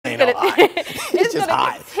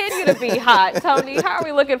going to be hot. Tony, how are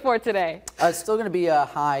we looking for today? It's still going to be a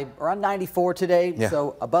high around 94 today,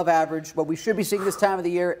 so above average. But we should be seeing this time of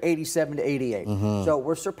the year 87 to 88. So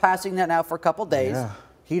we're surpassing that now for a couple days.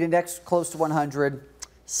 Heat index close to 100.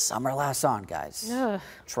 Summer lasts on, guys.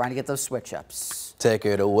 Trying to get those switch ups. Take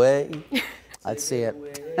it away. Let's see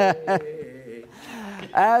it.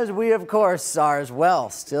 As we, of course, are as well,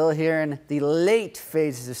 still here in the late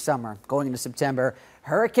phases of summer, going into September.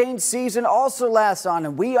 Hurricane season also lasts on,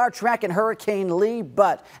 and we are tracking Hurricane Lee,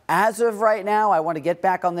 but as of right now, I want to get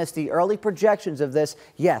back on this. The early projections of this,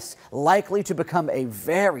 yes, likely to become a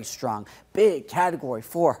very strong, big Category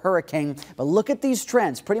 4 hurricane. But look at these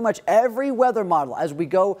trends. Pretty much every weather model as we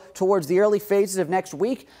go towards the early phases of next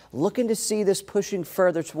week, looking to see this pushing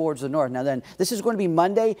further towards the north. Now then, this is going to be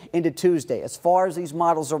Monday into Tuesday as far as these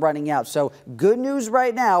models are running out. So good news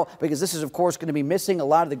right now, because this is, of course, going to be missing a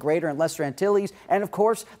lot of the greater and lesser Antilles, and of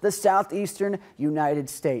course, the southeastern United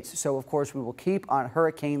States. So, of course, we will keep on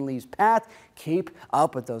Hurricane Lee's path. Keep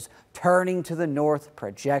up with those turning to the north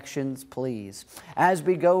projections, please. As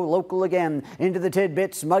we go local again into the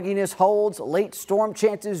tidbits, mugginess holds, late storm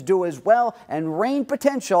chances do as well, and rain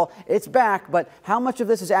potential, it's back. But how much of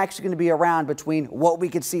this is actually going to be around between what we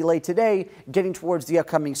could see late today, getting towards the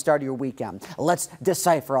upcoming start of your weekend? Let's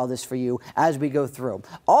decipher all this for you as we go through.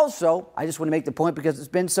 Also, I just want to make the point, because it's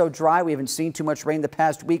been so dry, we haven't seen too much rain the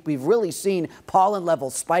past week. We've really seen pollen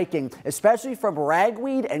levels spiking, especially from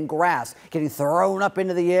ragweed and grass getting thrown up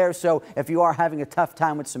into the air. So if you are having a tough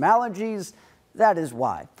time with some allergies, that is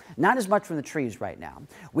why. Not as much from the trees right now.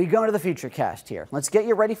 We go into the future cast here. Let's get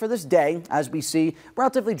you ready for this day as we see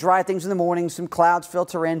relatively dry things in the morning, some clouds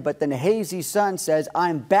filter in, but then hazy sun says,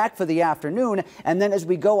 I'm back for the afternoon. And then as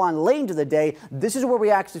we go on late into the day, this is where we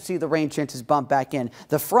actually see the rain chances bump back in.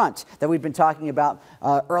 The front that we've been talking about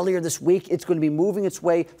earlier this week, it's going to be moving its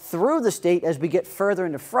way through the state as we get further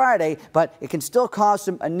into Friday, but it can still cause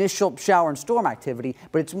some initial shower and storm activity,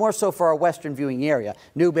 but it's more so for our western viewing area.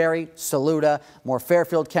 Newberry, Saluda, more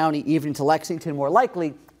Fairfield County, even to Lexington more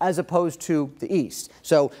likely, as opposed to the east.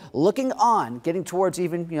 So looking on, getting towards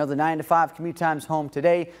even, the 9 to 5 commute times home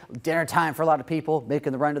today, dinner time for a lot of people,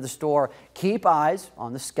 making the run to the store. Keep eyes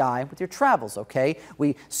on the sky with your travels, okay?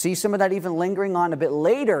 We see some of that even lingering on a bit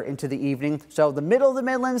later into the evening. So the middle of the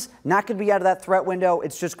Midlands, not going to be out of that threat window.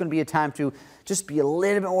 It's just going to be a time to just be a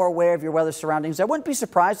little bit more aware of your weather surroundings. I wouldn't be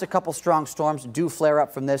surprised a couple strong storms do flare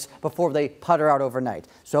up from this before they putter out overnight.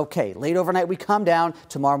 So, okay, late overnight we come down,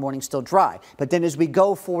 tomorrow morning still dry. But then as we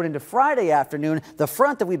go forward into Friday afternoon, the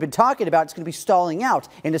front that we've been talking about is going to be stalling out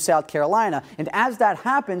into South Carolina. And as that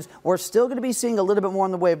happens, we're still going to be seeing a little bit more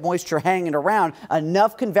in the way of moisture hanging around,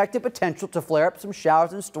 enough convective potential to flare up some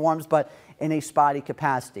showers and storms, but in a spotty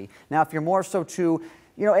capacity. Now, if you're more so to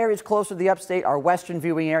areas closer to the upstate, our western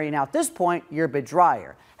viewing area, now at this point, you're a bit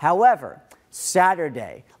drier. However,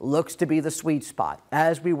 Saturday looks to be the sweet spot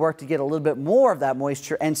as we work to get a little bit more of that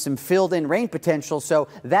moisture and some filled-in rain potential. So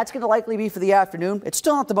that's going to likely be for the afternoon. It's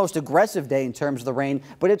still not the most aggressive day in terms of the rain,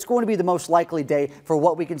 but it's going to be the most likely day for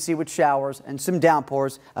what we can see with showers and some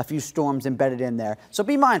downpours, a few storms embedded in there. So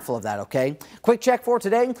be mindful of that, okay? Quick check for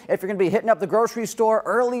today. If you're going to be hitting up the grocery store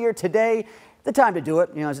earlier today, the time to do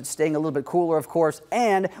it, as it's staying a little bit cooler, of course,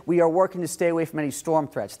 and we are working to stay away from any storm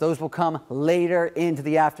threats. Those will come later into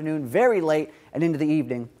the afternoon, very late, and into the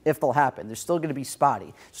evening, if they'll happen. They're still going to be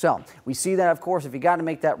spotty. So we see that, of course, if you got to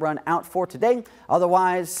make that run out for today.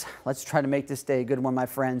 Otherwise, let's try to make this day a good one, my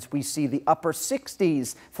friends. We see the upper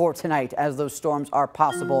 60s for tonight as those storms are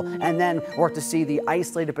possible, and then work to see the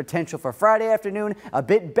isolated potential for Friday afternoon, a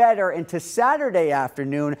bit better into Saturday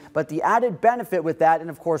afternoon, but the added benefit with that, and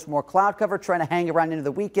of course, more cloud cover trying to hang around into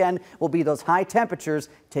the weekend, will be those high temperatures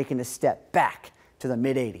taking a step back to the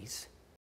mid-80s.